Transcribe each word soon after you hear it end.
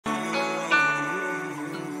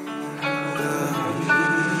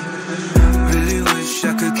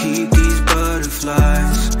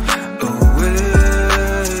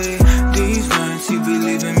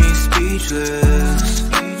speechless.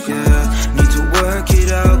 Yeah, need to work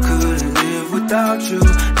it out, couldn't live without you.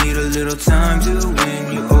 Need a little time to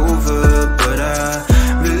win you over, but I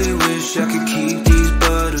really wish I could keep these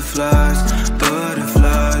butterflies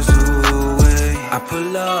away. I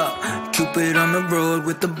pull up, Cupid on the road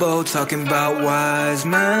with the bow, talking about wise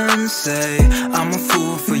men say I'm a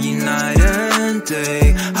fool for you night and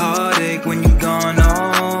day. Heartache when you're gone,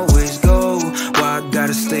 always go. Why I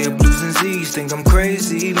gotta stay up losing Z's? Think I'm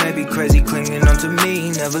crazy, maybe crazy clinging on to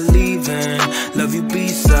me, never leaving. Love you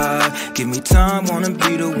beside, give me time, wanna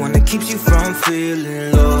be the one that keeps you from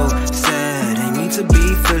feeling low. Sad, ain't need to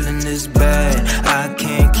be feeling this bad. I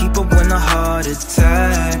can't keep up when the heart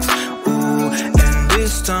attacks. Ooh, and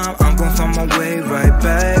this time I'm gon' find my way right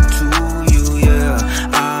back to you, yeah.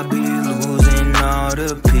 I'll be losing all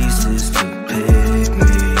the pieces to pick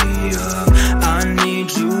me up. I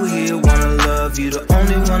need you here, wanna love you, the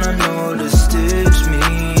only one I know to stitch me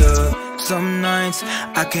up. Some nights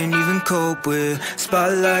I can't even cope with,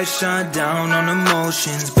 spotlight shine down on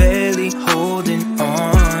emotions, barely holding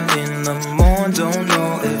on in the morning. Don't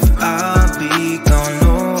know if I'll be gone.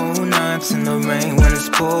 No nights in the rain when it's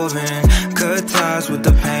pouring, cut ties with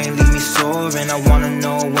the pain, leave me soaring. I wanna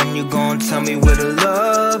know when you gon' tell me where the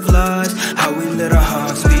love lies, how we let our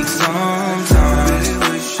hearts speak sometimes. I really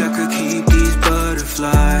wish I could keep these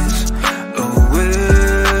butterflies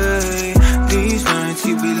away. These nights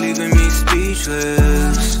you be leaving me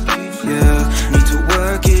speechless. Yeah, need to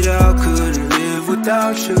work it out, couldn't live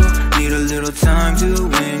without you. Need a little time to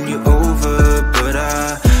win you over, but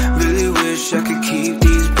I really wish I could keep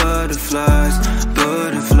these butterflies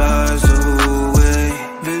away.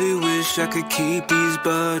 Really wish I could keep these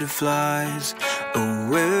butterflies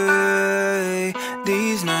away.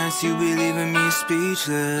 These nights you be leaving me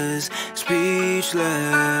speechless.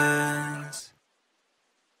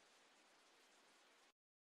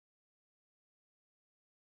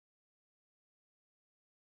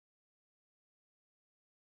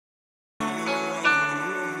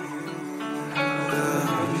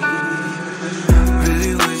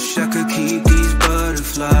 Really wish I could keep these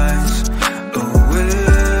butterflies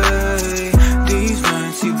away. These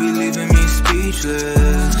nights you be leaving me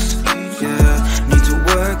speechless. Yeah, need to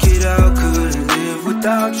work it out, couldn't live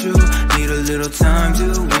without you. Need a little time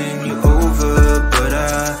to win you over, but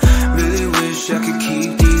I really wish I could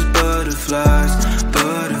keep these butterflies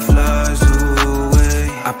away.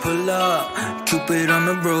 I pull up, Cupid on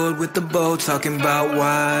the road with the bow, talking about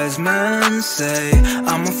wise men say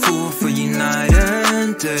I'm a fool for you night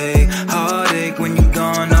and day. Heartache when you're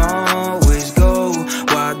gone, always go.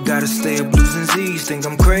 Why I gotta stay up losing Z's? Think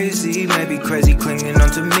I'm crazy, maybe crazy clinging on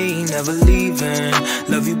to me, never leaving.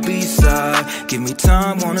 Love you beside, give me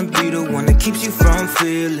time, wanna be the one that keeps you from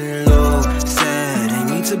feeling low. Sad, ain't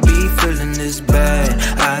need to be feeling this bad.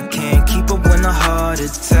 I can't keep up when the heart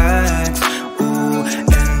attacks. Ooh,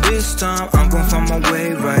 and this time I'm gon' find my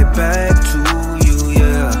way right back to you,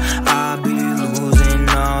 yeah. I'll be losing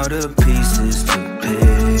all the pieces to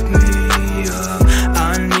pick me up.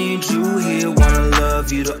 I need you here, wanna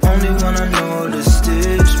love you, the only one I know to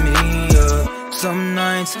stitch me up. Some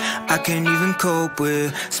nights I can't even cope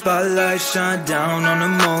with, spotlight shine down on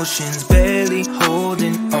emotions, barely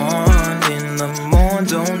holding on in the morning.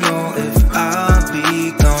 Don't know if I'll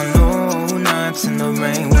be gone. No nights in the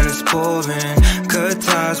rain when it's pouring, cut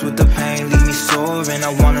ties with the pain, leave me soaring.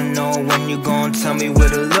 I wanna know when you gon' tell me where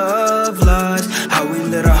the love lies, how we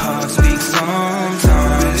let our hearts speak sometimes.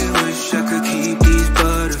 I really wish I could keep these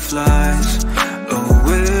butterflies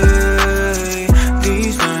away.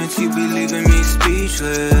 These nights you be leaving me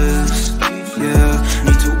speechless. Yeah,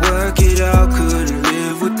 need to work it out, couldn't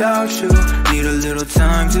live without you. Need a little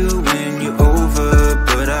time to win you over,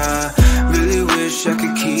 but I really wish I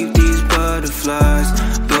could keep these butterflies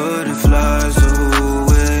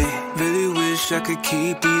away. Really wish I could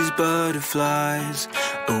keep these butterflies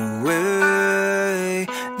away.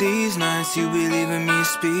 These nights you be leaving me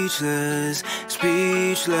speechless.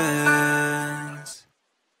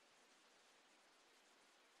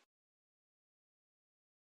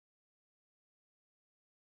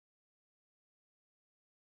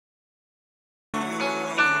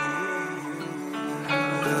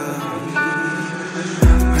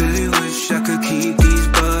 Really wish I could keep these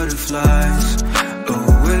butterflies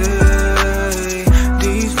away.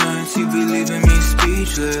 These nights you be leaving me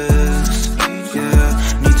speechless.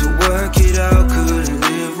 Yeah, need to work it out, couldn't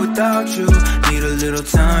live without you. Need a little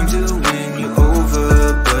time to win you over.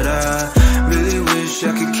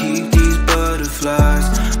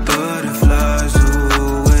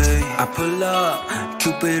 pull up,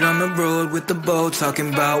 Cupid on the road with the bow,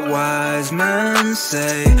 talking about wise men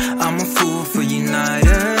say I'm a fool for you night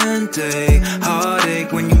and day.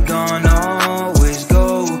 Heartache when you're gone, always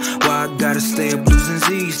go. Why I gotta stay up losing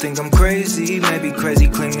Z's? Think I'm crazy, maybe crazy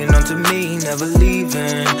clinging on to me, never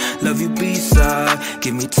leaving. Love you beside,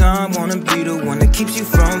 give me time, wanna be the one that keeps you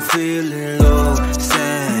from feeling low.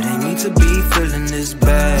 Sad, ain't need to be feeling this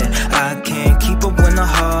bad. I can't keep up when the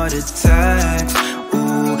heart attacks.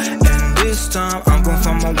 Ooh, and this time I'm gon'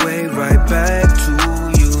 find my way right back to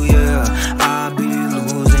you, yeah. I'll be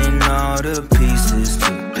losing all the pieces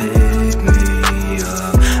to pick me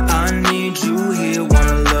up. I need you here,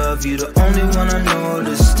 wanna love you, the only one I know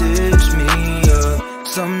to stitch me up.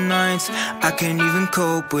 Some nights I can't even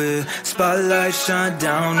cope with, spotlight shine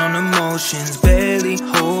down on emotions, barely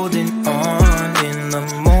holding on in the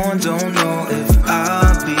morning. Don't know if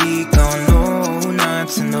I'll be gone. No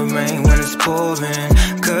nights in the rain when it's pouring,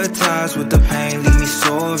 cut ties with the pain, leave me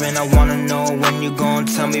soaring. I wanna know when you gon'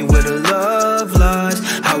 tell me where the love lies,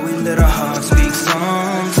 how we let our hearts speak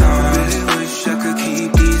sometimes. Really wish I could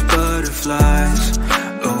keep these butterflies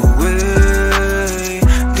away.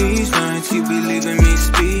 These nights you be leaving me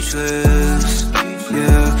speechless,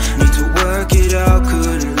 yeah. Need to work it out,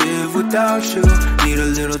 couldn't live without you. Need a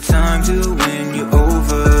little time to win you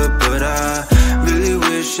over, but I really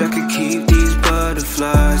wish I could keep these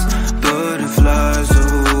butterflies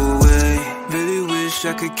away. Really wish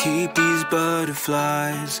I could keep these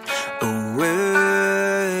butterflies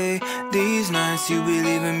away. These nights you be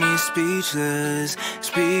leaving me speechless,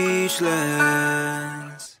 speechless.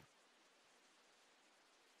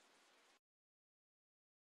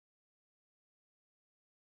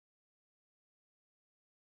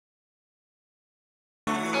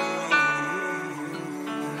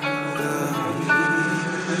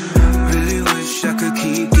 Really wish I could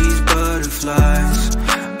keep these butterflies.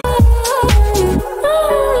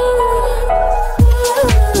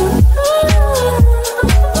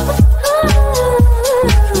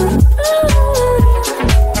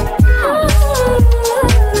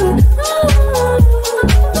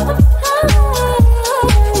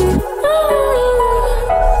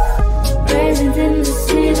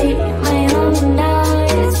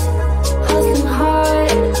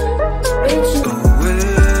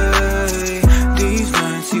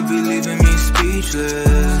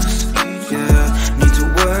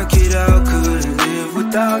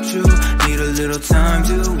 You need a little time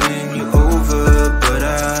to win you over, but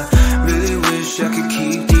I really wish I could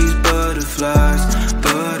keep these butterflies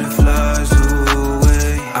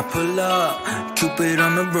away. I pull up, Cupid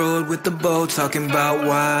on the road with the bow, talking about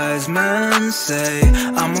wise men say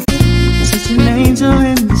I'm a such an angel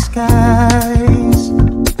in disguise.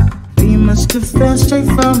 We must have fell straight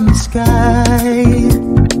from the sky.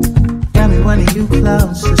 Got me wanting you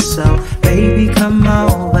closer, so baby come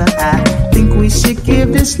over. I think we should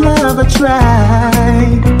give this love a try.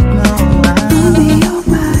 No, I'll be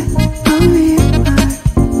alright, I'll be alright,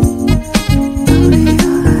 I'll be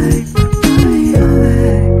alright, I'll be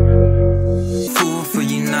alright. Fool for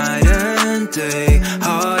you night and day.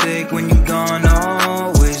 Heartache when you're gone,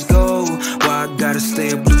 always go. Why I gotta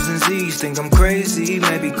stay up losing Z's? Think I'm crazy,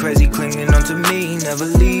 maybe crazy clinging on to me, never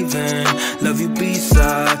leaving. Love you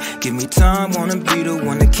beside, give me time, wanna be the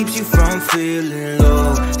one that keeps you from feeling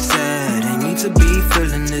low. Sad, ain't need to be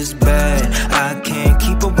feeling this bad. I can't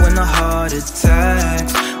keep up when the heart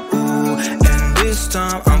attacks. Ooh, and this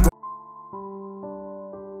time I'm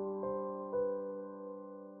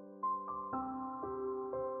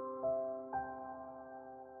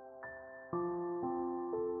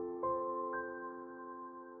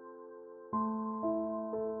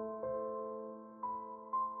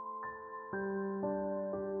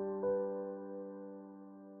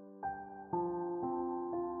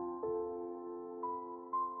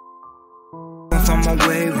on my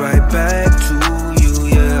way right back to you,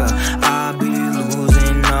 yeah. I'll be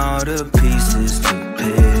losing all the pieces to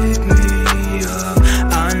pick me up.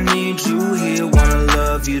 I need you here, wanna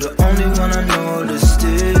love you, the only one I know to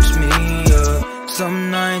stitch me up.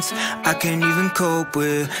 Some nights I can't even cope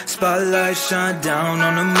with, spotlight shine down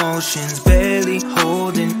on emotions, barely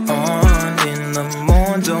holding on in the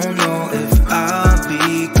morning. Don't know if I'll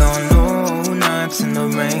be gone. No nights in the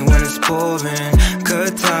rain when it's pouring,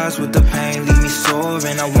 cut ties with the pain, leave me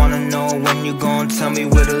soaring. I wanna know when you gon' tell me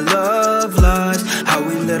where the love lies, how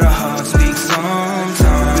we let our hearts speak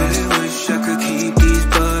sometimes. Really wish I could keep these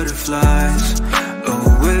butterflies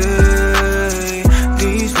away.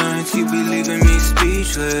 These nights you be leaving me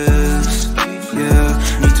speechless,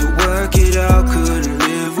 yeah. Need to work it out, couldn't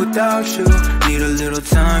live without you. Need a little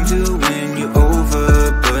time to win you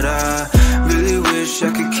over, but I really wish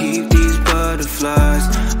I could keep these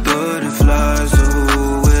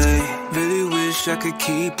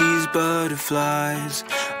keep these butterflies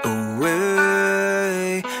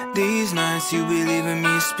away. These nights you be leaving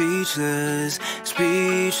me speechless,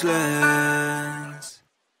 speechless.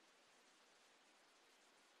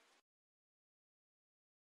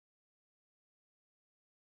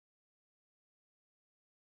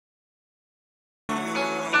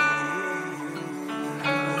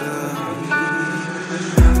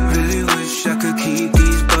 Really wish I could keep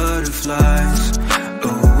these butterflies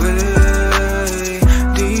away.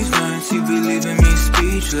 These nights you be leaving me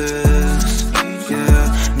speechless. Yeah,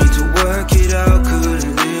 need to work it out,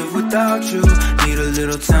 couldn't live without you. Need a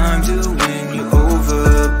little time to win you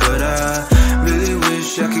over, but I really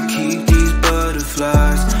wish I could keep these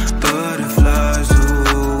butterflies, butterflies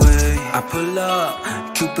away. I pull up,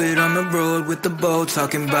 Cupid on the road with the bow,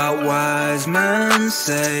 talking about wise men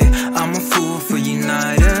say I'm a fool for you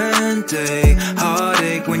night and day.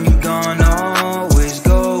 Heartache when you gone, always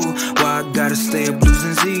go. Why I gotta stay up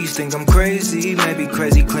losing Z's? Think I'm crazy, maybe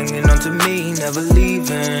crazy clinging on to me, never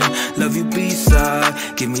leaving. Love you beside,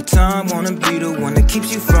 give me time, wanna be the one that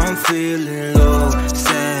keeps you from feeling low.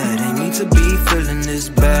 Sad, ain't need to be feeling this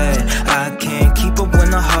bad. I can't keep up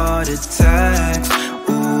when the heart attacks.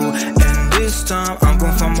 Ooh, and this time I'm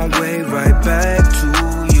gon' find my way right back to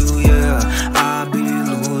you, yeah. I'll be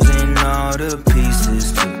losing all the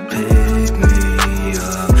pieces to pick me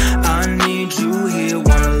up. I need you here,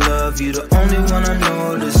 wanna love you, the only one I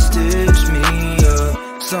know to stitch me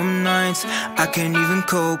up. Some nights I can't even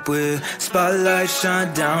cope with, spotlight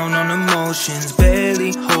shine down on emotions,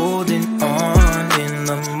 barely holding on in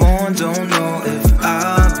the morning. Don't know if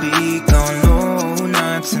I'll be gone, no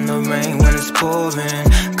nights in the rain when it's pouring.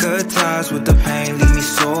 Cut ties with the pain, leave me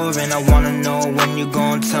soaring. I wanna know when you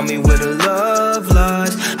gon' tell me where the love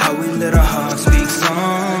lies, how we let our hearts speak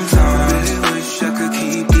sometimes. I really wish I could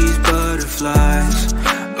keep these butterflies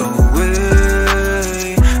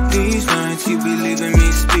away. These nights you be leaving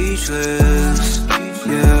me speechless.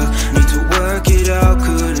 Yeah, need to work it out,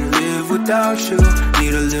 couldn't live without you.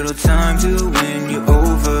 Need a little time to win you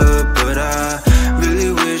over, but I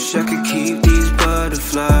really wish I could keep these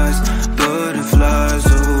butterflies, butterflies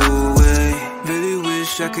away. Really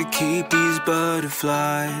wish I could keep these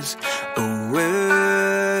butterflies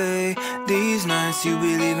away. These nights you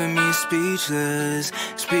be leaving me speechless,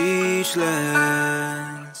 speechless.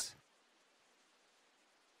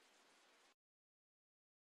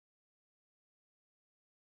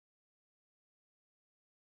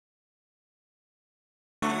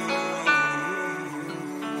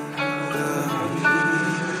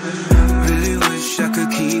 Really wish I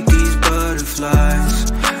could keep these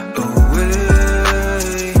butterflies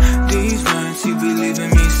away. These nights you be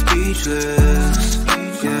leaving me speechless.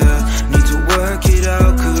 Yeah, need to work it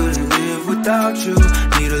out, couldn't live without you.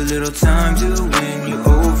 Need a little time to win you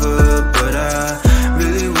over, but I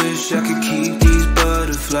really wish I could keep these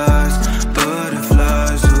butterflies,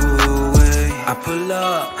 butterflies away. I pull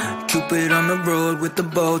up, Cupid on the road with the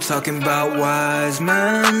bow, talking about wise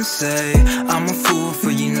men say I'm a fool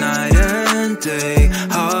for you night and day.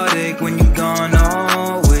 Heartache when you gone,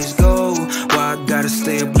 always go. Why I gotta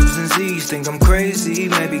stay up losing Z's? Think I'm crazy,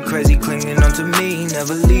 maybe crazy clinging on to me,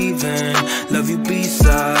 never leaving. Love you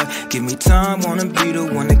beside, give me time, wanna be the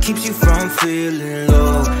one that keeps you from feeling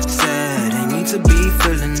low. Sad, ain't need to be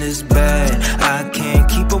feeling this bad. I can't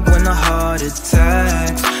keep up when the heart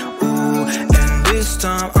attacks. Ooh, and this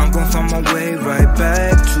time I'm gon' find my way right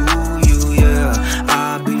back to you, yeah.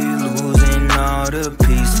 I'll be losing all the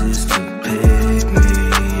pieces to pick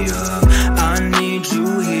me up. I need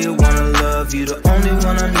you here, wanna love you, the only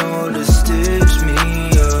one I know to stitch me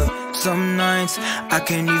up. Some nights I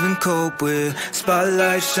can't even cope with,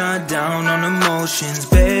 spotlight shine down on emotions,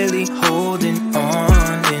 barely holding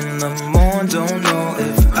on in the morning. Don't know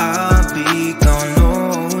if I'll be gone,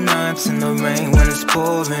 no nights in the rain when it's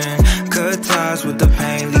pouring. Cut ties with the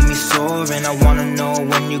pain, leave me soaring. I wanna know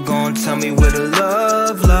when you gon' tell me where the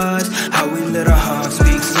love lies, how we let our hearts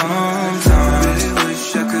speak sometimes. I really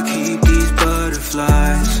wish I could keep these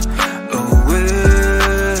butterflies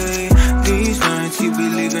away. These nights you be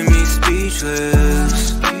leaving me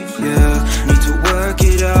speechless. Yeah, need to work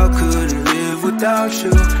it out, couldn't live without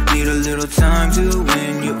you. Need a little time to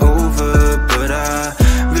win you over, but I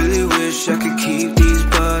really wish I could keep these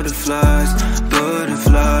butterflies,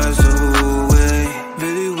 butterflies away.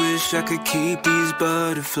 Really wish I could keep these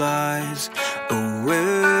butterflies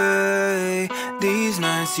away. These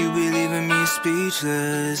nights you be leaving me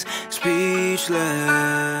speechless,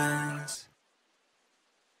 speechless.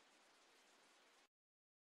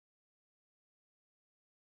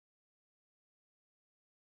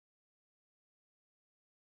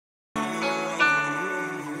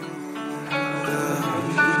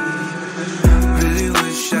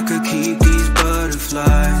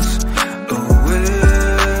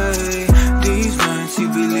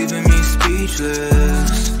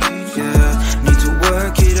 speechless. Yeah, need to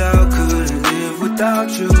work it out, couldn't live without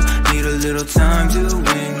you. Need a little time to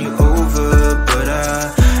win you over, but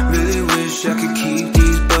I really wish I could keep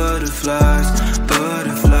these butterflies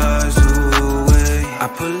away. I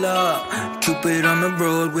pull up, Cupid on the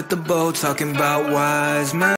road with the bow, talking about wise men.